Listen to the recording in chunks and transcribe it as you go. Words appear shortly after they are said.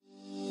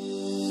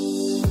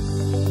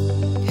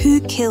Who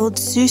Killed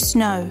Sue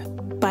Snow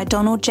by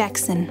Donald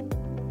Jackson.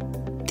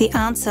 The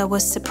answer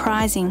was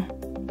surprising.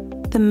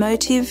 The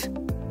motive,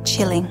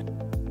 chilling.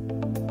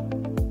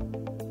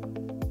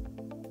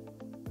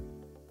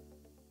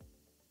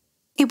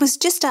 It was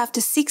just after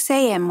 6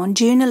 a.m. on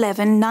June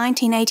 11,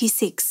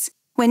 1986,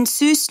 when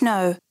Sue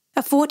Snow,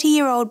 a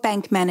 40-year-old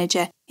bank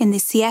manager in the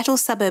Seattle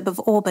suburb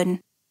of Auburn,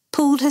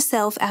 pulled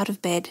herself out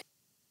of bed.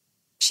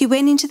 She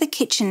went into the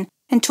kitchen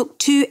and took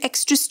 2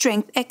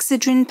 extra-strength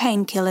Excedrin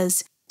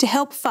painkillers to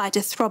help fight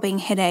a throbbing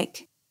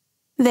headache.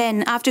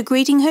 Then, after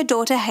greeting her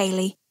daughter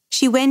Hayley,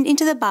 she went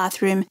into the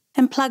bathroom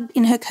and plugged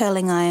in her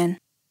curling iron.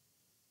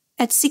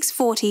 At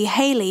 6:40,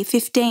 Hayley,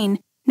 15,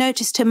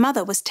 noticed her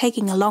mother was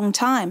taking a long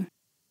time.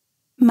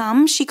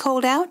 "Mum," she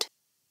called out.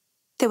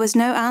 There was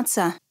no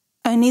answer,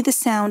 only the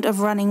sound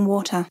of running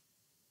water.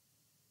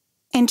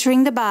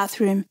 Entering the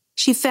bathroom,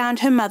 she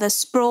found her mother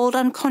sprawled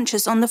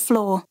unconscious on the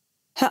floor,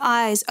 her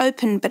eyes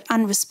open but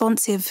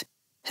unresponsive,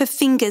 her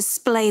fingers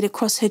splayed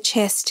across her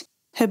chest,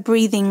 her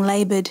breathing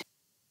laboured.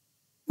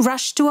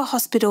 Rushed to a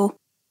hospital,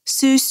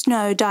 Sue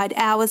Snow died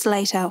hours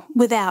later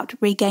without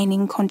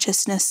regaining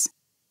consciousness.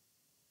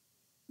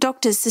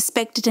 Doctors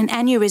suspected an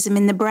aneurysm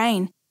in the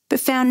brain,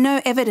 but found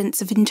no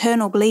evidence of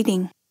internal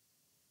bleeding.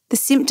 The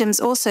symptoms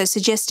also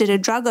suggested a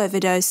drug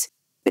overdose,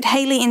 but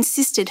Hayley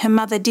insisted her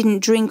mother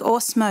didn't drink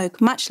or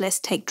smoke, much less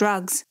take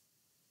drugs.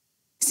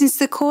 Since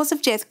the cause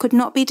of death could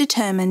not be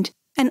determined,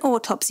 an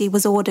autopsy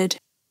was ordered.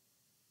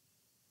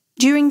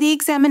 During the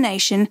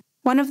examination,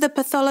 one of the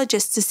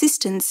pathologist's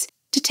assistants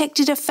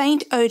detected a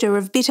faint odour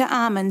of bitter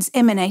almonds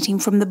emanating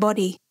from the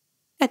body,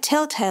 a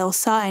telltale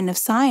sign of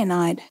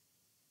cyanide.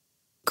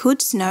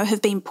 Could Snow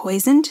have been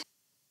poisoned?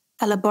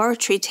 A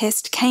laboratory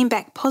test came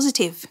back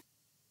positive.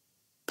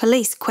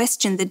 Police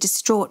questioned the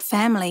distraught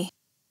family.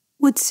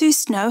 Would Sue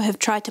Snow have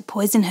tried to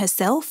poison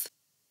herself?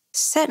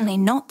 Certainly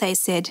not, they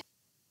said.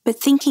 But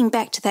thinking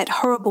back to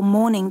that horrible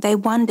morning, they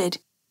wondered,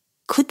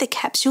 could the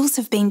capsules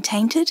have been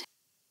tainted?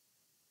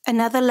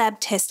 Another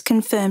lab test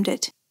confirmed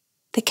it.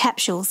 The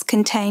capsules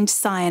contained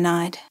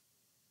cyanide.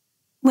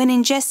 When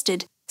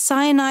ingested,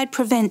 cyanide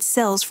prevents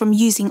cells from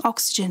using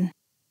oxygen.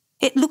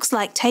 It looks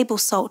like table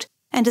salt,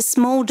 and a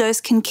small dose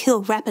can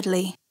kill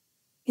rapidly.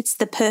 It's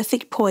the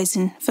perfect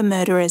poison for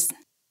murderers.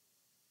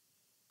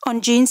 On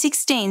June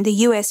 16, the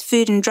US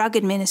Food and Drug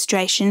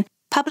Administration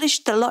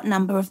published the lot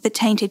number of the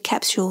tainted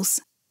capsules.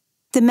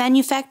 The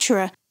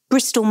manufacturer,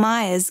 Bristol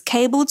Myers,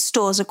 cabled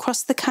stores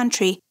across the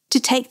country to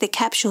take the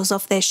capsules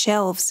off their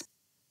shelves.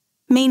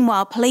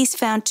 Meanwhile, police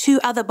found 2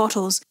 other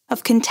bottles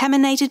of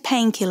contaminated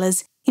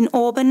painkillers in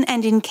Auburn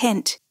and in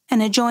Kent,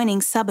 an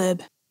adjoining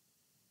suburb.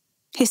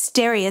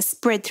 Hysteria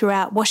spread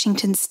throughout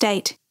Washington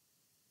state.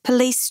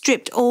 Police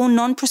stripped all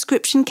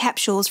non-prescription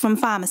capsules from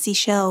pharmacy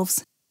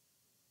shelves.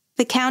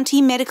 The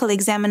county medical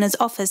examiner's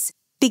office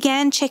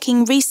began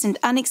checking recent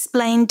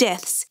unexplained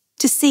deaths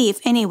to see if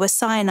any were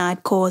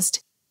cyanide-caused,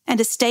 and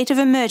a state of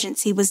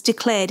emergency was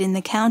declared in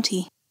the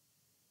county.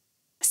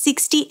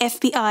 60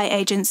 FBI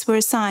agents were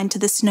assigned to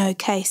the Snow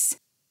case.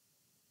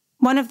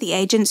 One of the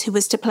agents who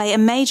was to play a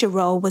major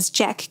role was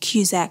Jack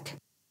Cusack.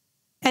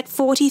 At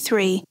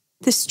 43,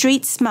 the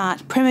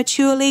street-smart,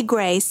 prematurely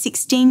grey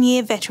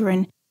 16-year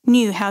veteran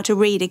knew how to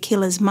read a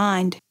killer's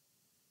mind.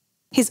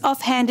 His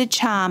off-handed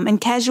charm and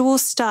casual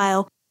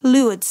style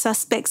lured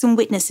suspects and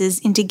witnesses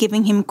into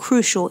giving him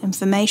crucial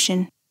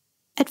information.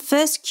 At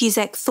first,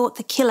 Cusack thought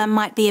the killer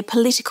might be a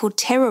political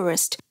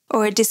terrorist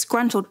or a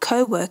disgruntled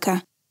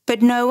co-worker,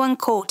 but no one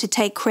called to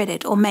take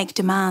credit or make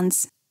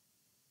demands.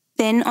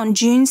 Then, on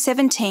June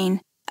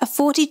 17, a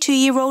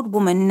 42-year-old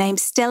woman named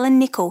Stella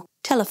Nichol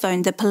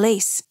telephoned the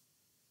police.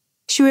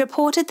 She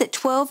reported that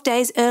 12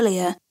 days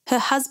earlier, her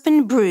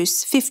husband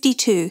Bruce,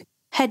 52,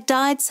 had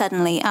died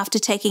suddenly after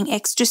taking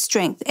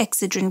extra-strength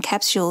Excedrin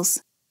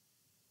capsules.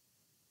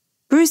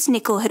 Bruce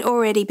Nichol had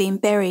already been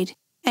buried,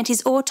 and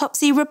his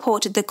autopsy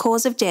reported the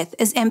cause of death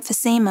as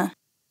emphysema.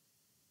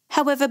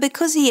 However,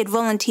 because he had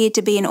volunteered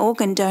to be an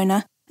organ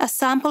donor, a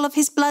sample of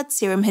his blood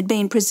serum had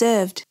been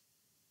preserved.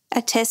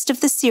 A test of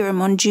the serum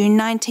on June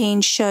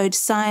 19 showed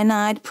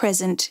cyanide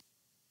present.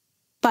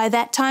 By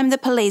that time, the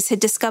police had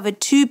discovered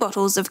 2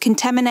 bottles of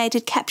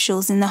contaminated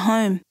capsules in the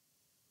home.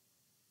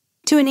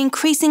 To an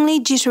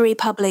increasingly jittery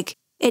public,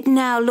 it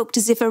now looked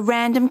as if a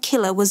random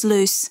killer was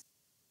loose.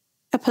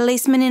 A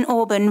policeman in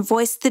Auburn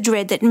voiced the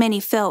dread that many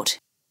felt.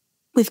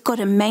 We've got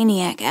a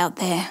maniac out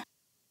there.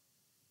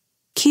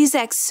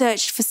 Cusack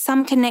searched for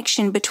some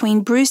connection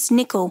between Bruce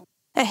Nichol,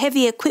 a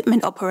heavy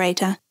equipment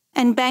operator,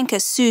 and banker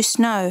Sue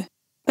Snow,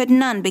 but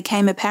none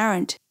became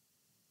apparent.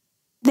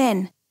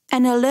 Then,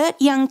 an alert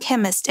young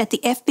chemist at the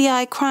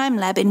FBI crime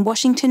lab in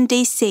Washington,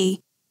 D.C.,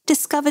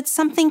 discovered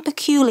something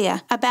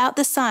peculiar about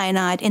the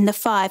cyanide in the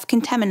 5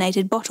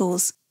 contaminated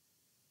bottles.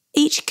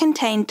 Each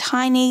contained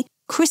tiny,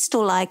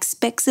 crystal-like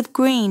specks of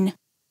green.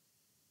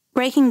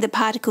 Breaking the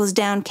particles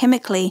down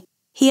chemically,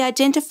 he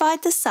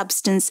identified the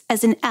substance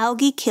as an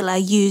algae killer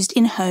used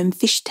in home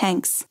fish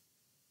tanks.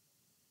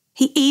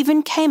 He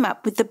even came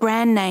up with the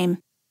brand name,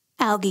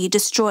 Algae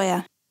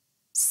Destroyer.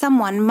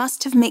 Someone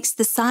must have mixed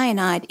the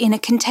cyanide in a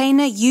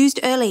container used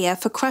earlier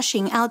for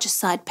crushing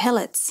algicide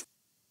pellets.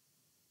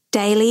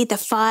 Daily, the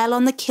file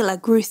on the killer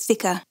grew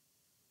thicker.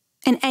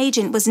 An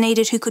agent was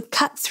needed who could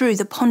cut through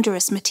the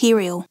ponderous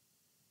material.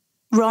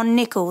 Ron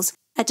Nichols,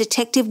 a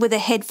detective with a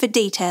head for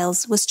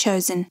details, was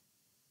chosen.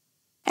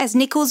 As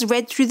Nichols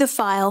read through the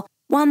file,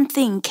 one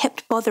thing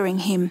kept bothering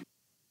him.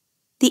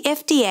 The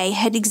FDA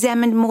had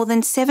examined more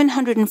than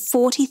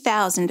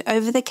 740,000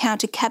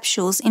 over-the-counter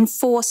capsules in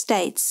 4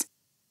 states.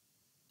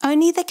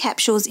 Only the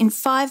capsules in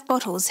 5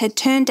 bottles had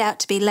turned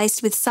out to be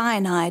laced with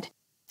cyanide,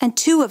 and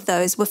 2 of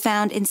those were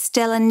found in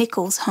Stella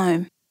Nichols'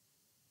 home.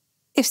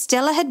 If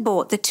Stella had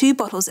bought the 2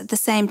 bottles at the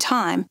same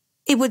time,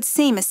 it would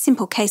seem a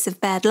simple case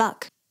of bad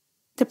luck.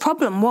 The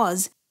problem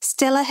was,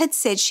 Stella had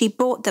said she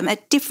bought them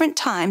at different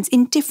times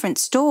in different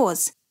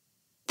stores.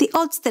 The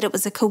odds that it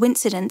was a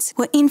coincidence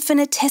were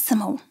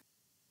infinitesimal.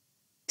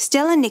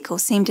 Stella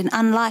Nichols seemed an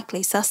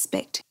unlikely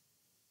suspect.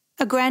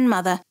 A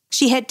grandmother,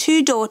 she had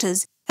 2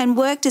 daughters and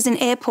worked as an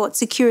airport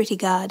security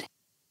guard.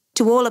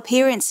 To all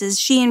appearances,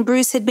 she and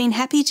Bruce had been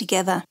happy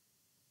together.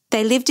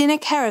 They lived in a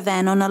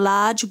caravan on a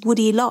large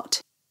woody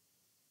lot.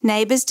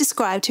 Neighbours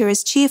described her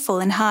as cheerful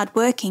and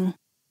hard-working.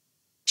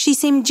 She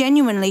seemed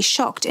genuinely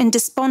shocked and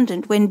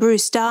despondent when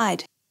Bruce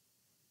died.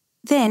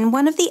 Then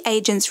one of the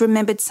agents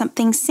remembered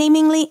something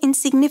seemingly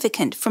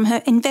insignificant from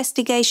her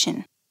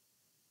investigation.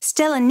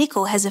 Stella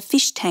Nichols has a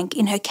fish tank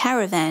in her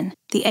caravan,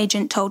 the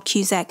agent told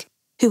Cusack,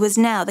 who was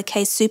now the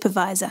case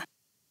supervisor.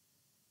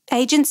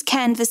 Agents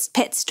canvassed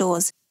pet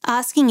stores,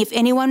 asking if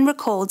anyone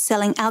recalled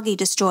selling Algae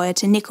Destroyer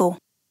to Nichols.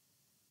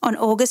 On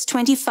August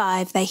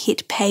 25, they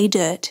hit pay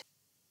dirt.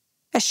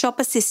 A shop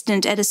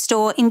assistant at a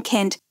store in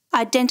Kent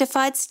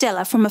identified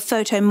Stella from a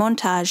photo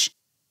montage.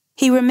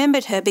 He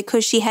remembered her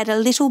because she had a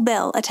little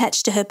bell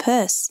attached to her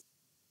purse.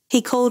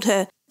 He called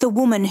her the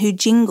woman who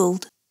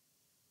jingled.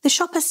 The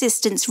shop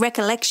assistant's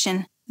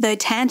recollection, though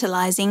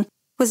tantalising,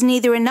 was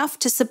neither enough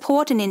to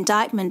support an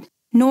indictment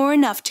nor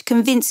enough to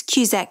convince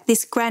Cusack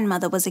this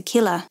grandmother was a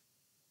killer.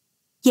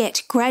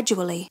 Yet,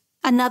 gradually,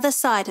 another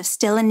side of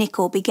Stella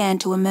Nichols began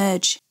to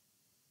emerge.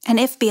 An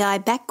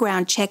FBI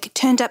background check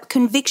turned up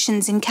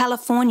convictions in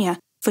California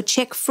for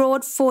check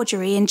fraud,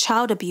 forgery and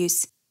child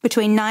abuse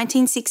between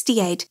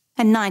 1968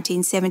 and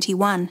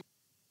 1971.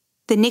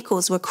 The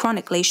Nichols were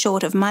chronically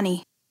short of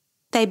money.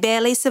 They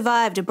barely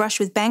survived a brush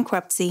with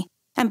bankruptcy,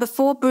 and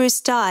before Bruce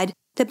died,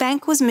 the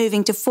bank was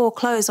moving to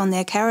foreclose on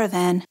their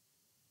caravan.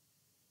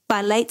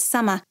 By late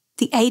summer,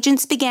 the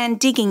agents began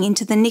digging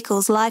into the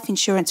Nichols life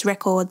insurance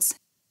records.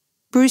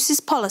 Bruce's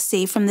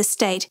policy from the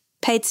state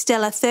paid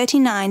Stella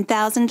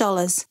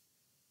 $39,000.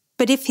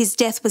 But if his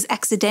death was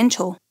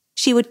accidental,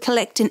 she would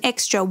collect an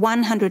extra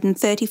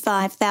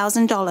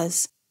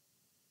 $135,000.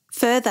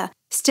 Further,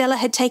 Stella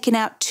had taken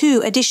out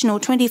 2 additional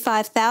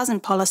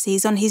 $25,000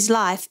 policies on his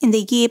life in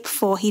the year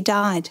before he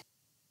died.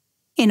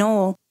 In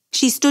all,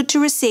 she stood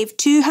to receive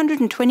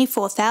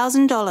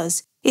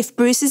 $224,000 if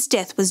Bruce's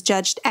death was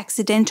judged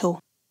accidental.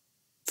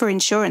 For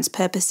insurance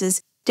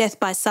purposes, death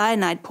by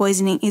cyanide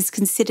poisoning is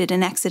considered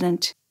an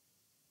accident.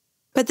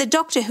 But the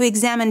doctor who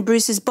examined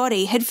Bruce's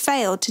body had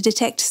failed to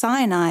detect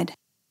cyanide.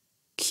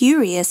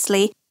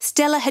 Curiously,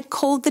 Stella had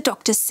called the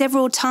doctor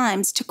several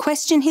times to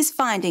question his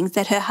findings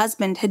that her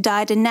husband had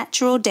died a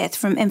natural death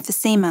from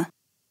emphysema.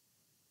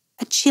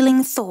 A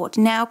chilling thought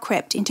now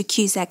crept into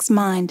Cusack's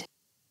mind.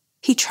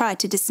 He tried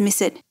to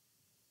dismiss it.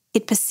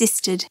 It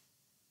persisted.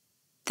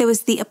 There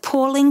was the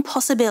appalling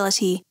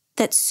possibility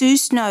that Sue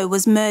Snow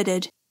was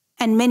murdered,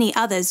 and many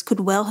others could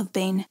well have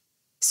been,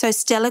 so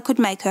Stella could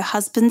make her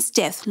husband's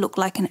death look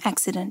like an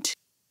accident.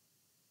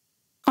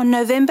 On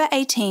November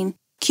 18,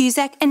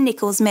 Cusack and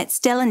Nichols met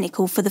Stella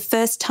Nichols for the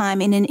first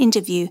time in an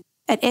interview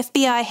at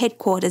FBI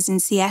headquarters in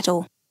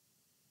Seattle.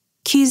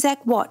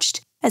 Cusack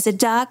watched as a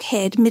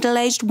dark-haired,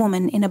 middle-aged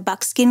woman in a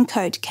buckskin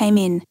coat came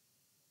in.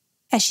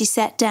 As she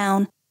sat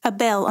down, a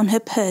bell on her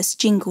purse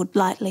jingled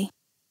lightly.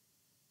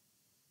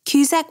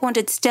 Cusack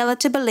wanted Stella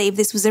to believe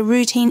this was a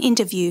routine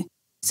interview,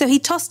 so he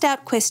tossed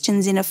out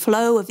questions in a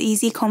flow of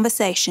easy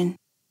conversation.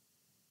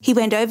 He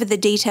went over the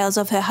details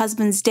of her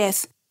husband's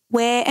death,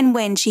 where and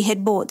when she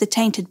had bought the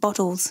tainted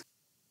bottles.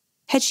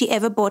 Had she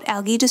ever bought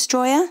Algae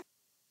Destroyer?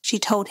 She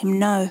told him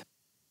no.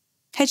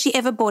 Had she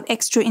ever bought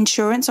extra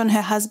insurance on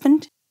her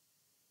husband?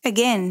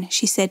 Again,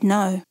 she said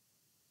no.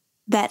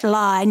 That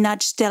lie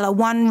nudged Stella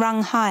 1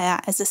 rung higher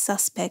as a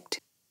suspect.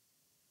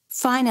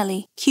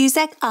 Finally,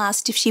 Cusack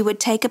asked if she would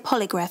take a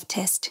polygraph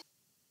test.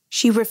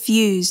 She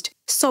refused,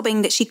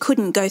 sobbing that she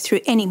couldn't go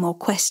through any more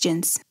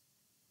questions.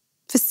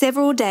 For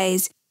several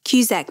days,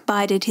 Cusack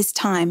bided his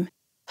time,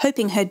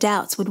 hoping her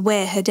doubts would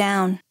wear her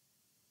down.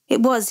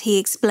 It was, he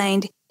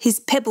explained, his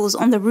pebbles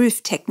on the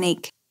roof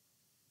technique.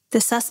 The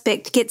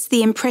suspect gets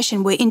the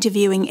impression we're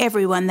interviewing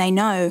everyone they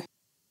know.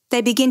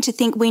 They begin to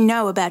think we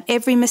know about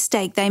every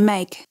mistake they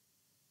make.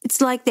 It's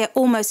like they're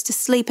almost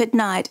asleep at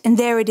night and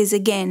there it is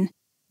again,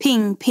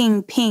 ping,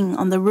 ping, ping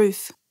on the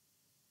roof.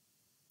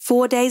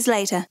 4 days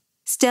later,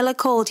 Stella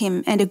called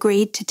him and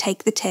agreed to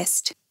take the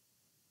test.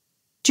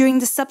 During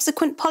the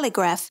subsequent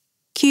polygraph,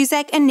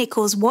 Cusack and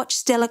Nichols watched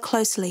Stella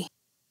closely.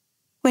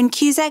 When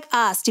Cusack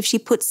asked if she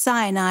put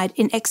cyanide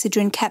in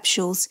Excedrin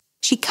capsules,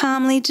 she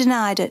calmly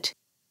denied it,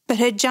 but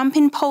her jump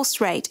in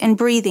pulse rate and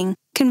breathing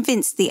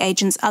convinced the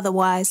agents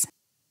otherwise.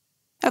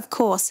 Of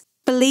course,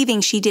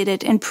 believing she did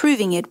it and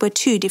proving it were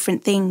two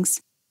different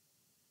things.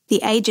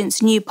 The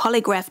agents knew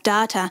polygraph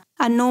data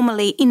are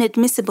normally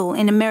inadmissible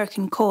in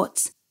American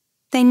courts.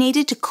 They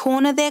needed to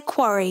corner their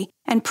quarry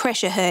and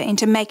pressure her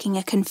into making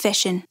a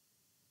confession.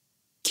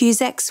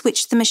 Cusack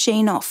switched the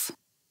machine off.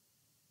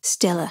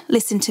 "Stella,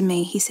 listen to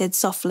me," he said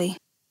softly.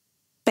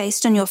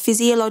 "Based on your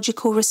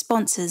physiological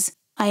responses,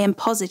 I am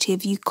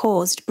positive you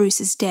caused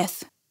Bruce's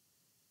death."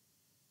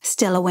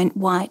 Stella went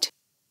white.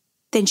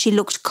 Then she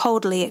looked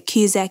coldly at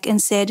Cusack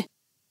and said,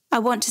 "I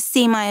want to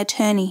see my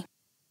attorney."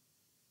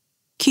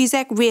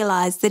 Cusack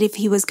realised that if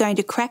he was going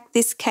to crack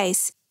this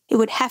case, it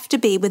would have to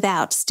be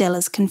without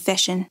Stella's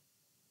confession.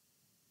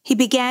 He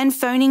began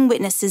phoning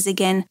witnesses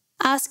again,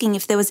 asking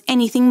if there was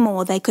anything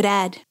more they could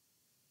add.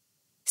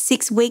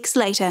 6 weeks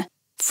later,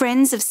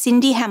 friends of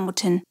Cindy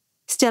Hamilton,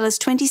 Stella's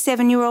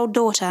 27-year-old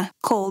daughter,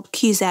 called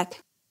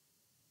Cusack.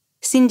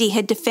 Cindy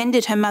had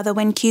defended her mother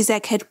when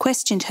Cusack had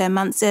questioned her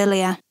months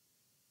earlier.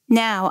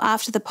 Now,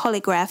 after the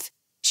polygraph,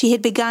 she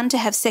had begun to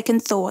have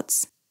second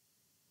thoughts.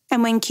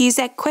 And when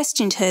Cusack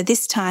questioned her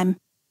this time,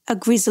 a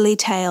grisly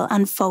tale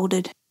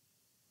unfolded.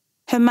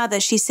 Her mother,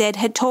 she said,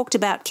 had talked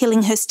about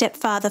killing her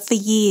stepfather for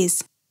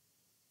years.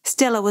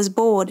 Stella was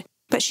bored,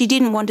 but she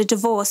didn't want a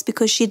divorce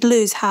because she'd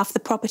lose half the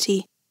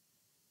property.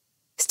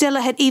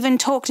 Stella had even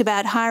talked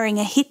about hiring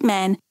a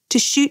hitman to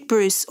shoot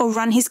Bruce or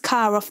run his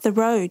car off the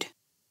road.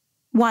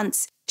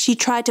 Once, she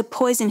tried to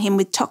poison him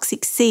with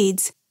toxic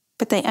seeds,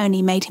 but they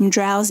only made him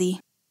drowsy.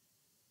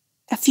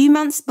 A few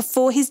months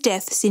before his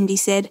death, Cindy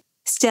said,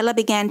 Stella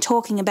began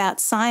talking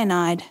about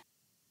cyanide.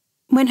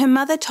 When her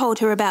mother told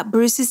her about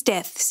Bruce's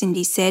death,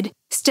 Cindy said,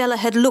 Stella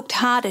had looked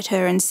hard at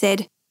her and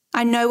said,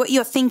 "I know what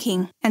you're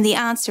thinking, and the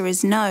answer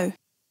is no."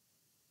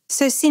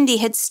 So Cindy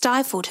had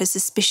stifled her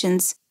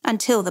suspicions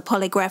until the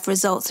polygraph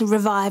results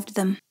revived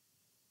them.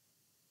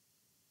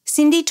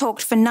 Cindy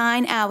talked for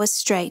 9 hours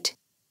straight.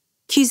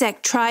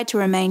 Cusack tried to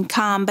remain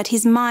calm, but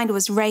his mind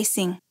was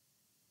racing.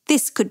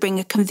 This could bring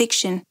a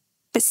conviction,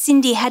 but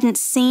Cindy hadn't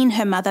seen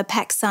her mother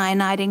pack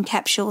cyanide in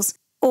capsules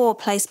or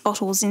place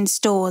bottles in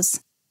stores.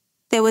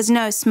 There was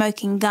no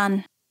smoking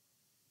gun.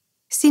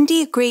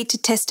 Cindy agreed to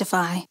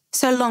testify,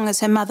 so long as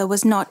her mother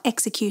was not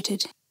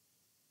executed.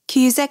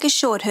 Cusack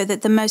assured her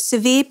that the most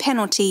severe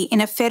penalty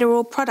in a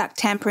federal product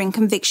tampering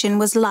conviction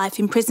was life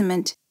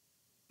imprisonment,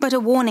 but a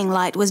warning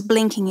light was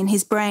blinking in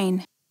his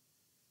brain.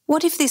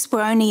 What if this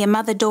were only a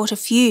mother-daughter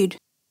feud?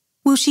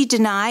 Will she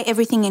deny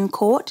everything in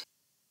court?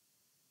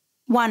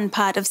 One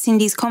part of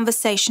Cindy's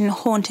conversation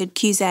haunted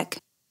Cusack.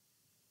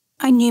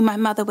 "I knew my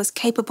mother was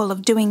capable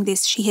of doing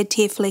this," she had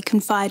tearfully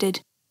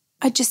confided.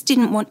 "I just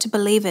didn't want to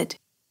believe it."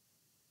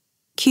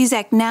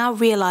 Cusack now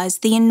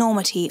realised the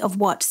enormity of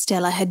what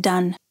Stella had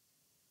done.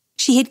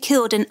 She had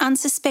killed an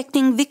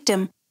unsuspecting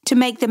victim to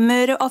make the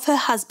murder of her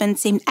husband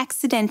seem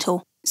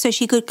accidental so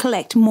she could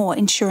collect more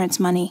insurance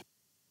money.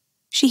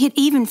 She had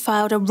even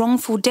filed a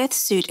wrongful death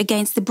suit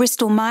against the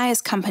Bristol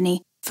Myers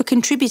Company for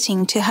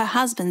contributing to her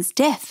husband's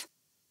death.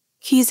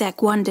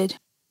 Cusack wondered,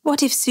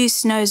 what if Sue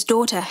Snow's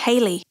daughter,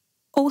 Hayley,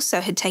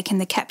 also had taken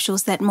the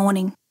capsules that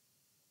morning?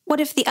 What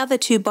if the other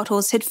 2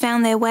 bottles had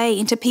found their way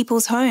into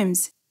people's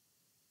homes?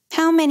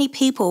 How many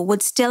people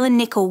would Stella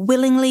Nichol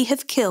willingly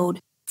have killed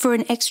for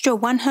an extra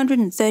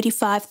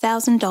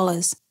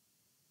 $135,000?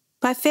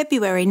 By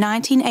February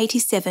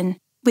 1987,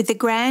 with the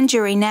grand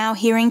jury now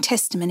hearing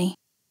testimony,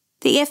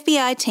 the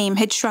FBI team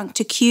had shrunk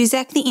to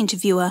Cusack the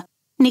interviewer,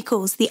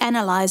 Nichols the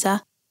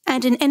analyzer,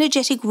 and an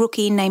energetic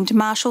rookie named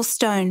Marshall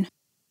Stone.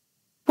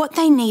 What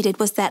they needed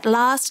was that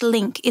last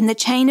link in the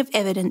chain of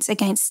evidence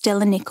against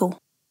Stella Nichol.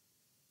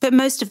 But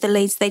most of the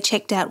leads they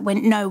checked out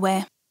went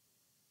nowhere.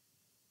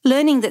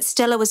 Learning that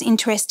Stella was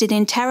interested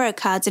in tarot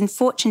cards and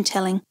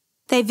fortune-telling,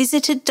 they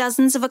visited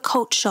dozens of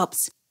occult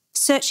shops,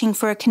 searching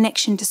for a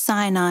connection to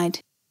cyanide.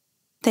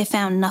 They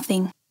found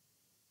nothing.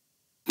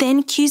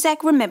 Then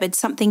Cusack remembered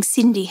something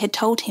Cindy had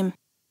told him.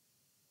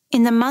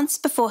 In the months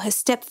before her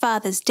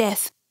stepfather's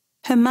death,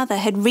 her mother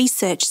had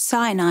researched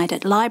cyanide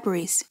at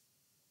libraries.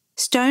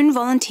 Stone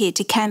volunteered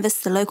to canvass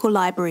the local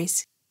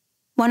libraries.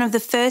 One of the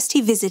first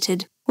he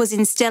visited was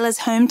in Stella's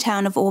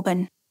hometown of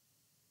Auburn.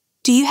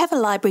 "Do you have a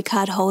library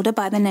card holder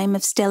by the name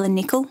of Stella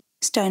Nichol?"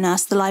 Stone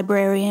asked the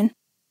librarian.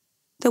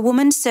 The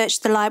woman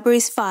searched the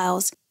library's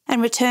files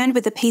and returned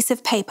with a piece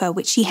of paper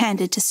which she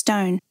handed to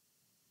Stone.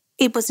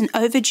 It was an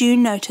overdue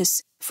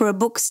notice for a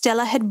book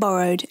Stella had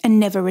borrowed and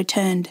never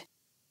returned.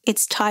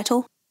 Its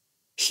title,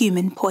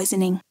 Human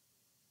Poisoning.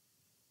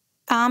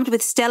 Armed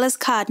with Stella's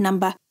card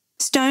number,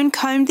 Stone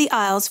combed the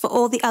aisles for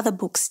all the other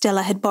books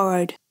Stella had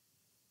borrowed.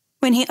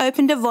 When he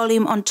opened a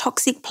volume on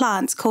toxic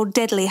plants called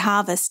Deadly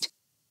Harvest,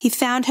 he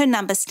found her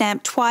number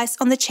stamped twice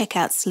on the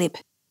checkout slip,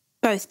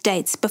 both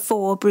dates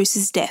before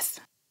Bruce's death.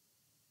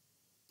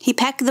 He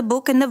packed the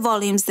book and the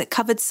volumes that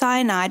covered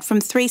cyanide from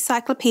 3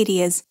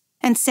 cyclopedias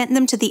and sent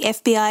them to the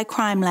FBI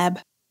crime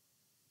lab.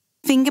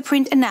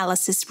 fingerprint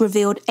analysis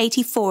revealed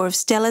 84 of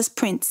Stella's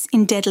prints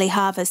in Deadly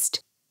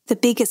Harvest, the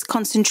biggest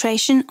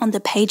concentration on the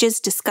pages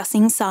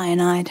discussing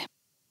cyanide.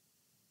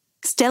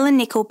 Stella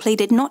Nickell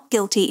pleaded not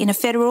guilty in a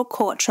federal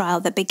court trial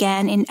that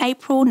began in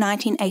April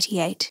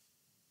 1988.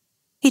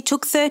 It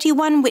took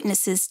 31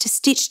 witnesses to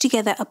stitch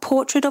together a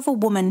portrait of a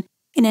woman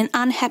in an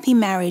unhappy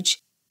marriage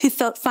who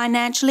felt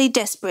financially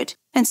desperate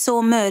and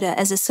saw murder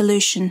as a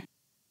solution.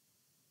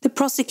 The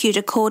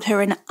prosecutor called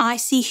her an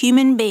icy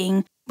human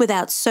being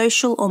without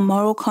social or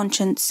moral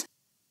conscience.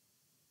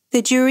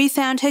 The jury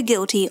found her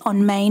guilty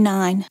on May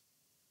 9.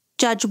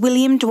 Judge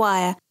William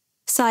Dwyer,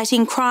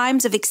 citing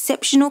crimes of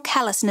exceptional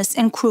callousness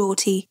and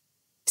cruelty,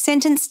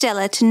 sentenced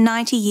Stella to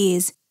 90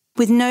 years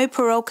with no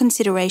parole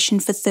consideration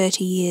for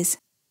 30 years.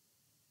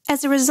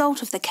 As a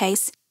result of the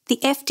case, the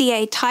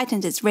FDA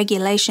tightened its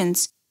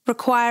regulations,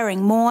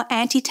 requiring more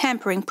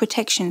anti-tampering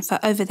protection for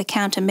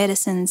over-the-counter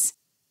medicines.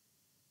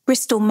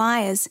 Bristol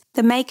Myers,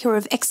 the maker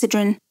of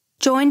Excedrin,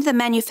 joined the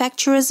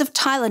manufacturers of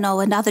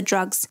Tylenol and other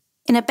drugs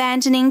in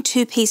abandoning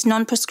two-piece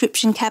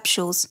non-prescription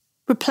capsules,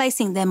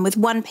 replacing them with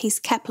one-piece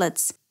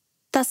caplets,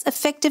 thus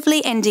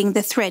effectively ending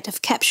the threat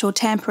of capsule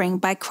tampering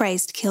by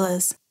crazed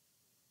killers.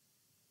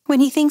 When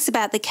he thinks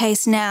about the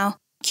case now,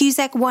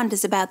 Cusack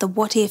wonders about the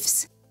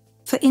what-ifs.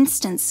 For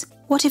instance,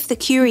 what if the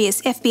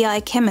curious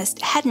FBI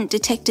chemist hadn't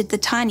detected the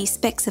tiny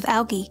specks of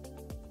algae?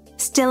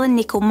 Stella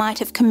Nickell might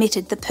have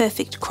committed the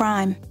perfect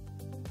crime.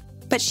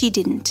 But she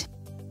didn't.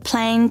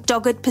 Plain,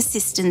 dogged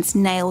persistence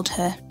nailed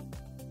her.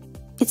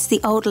 It's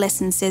the old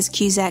lesson, says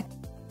Cusack.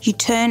 You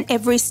turn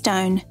every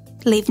stone,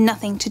 leave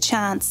nothing to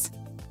chance.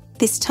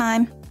 This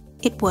time,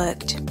 it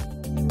worked.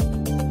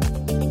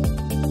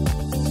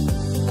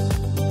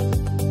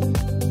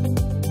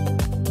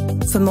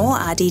 For more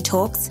RD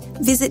Talks,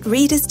 visit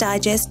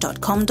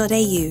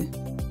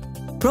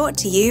readersdigest.com.au. Brought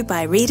to you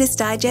by Reader's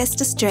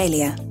Digest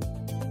Australia.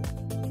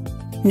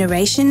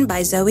 Narration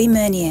by Zoe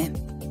Mernier.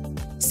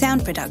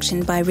 Sound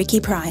production by Ricky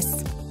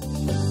Price.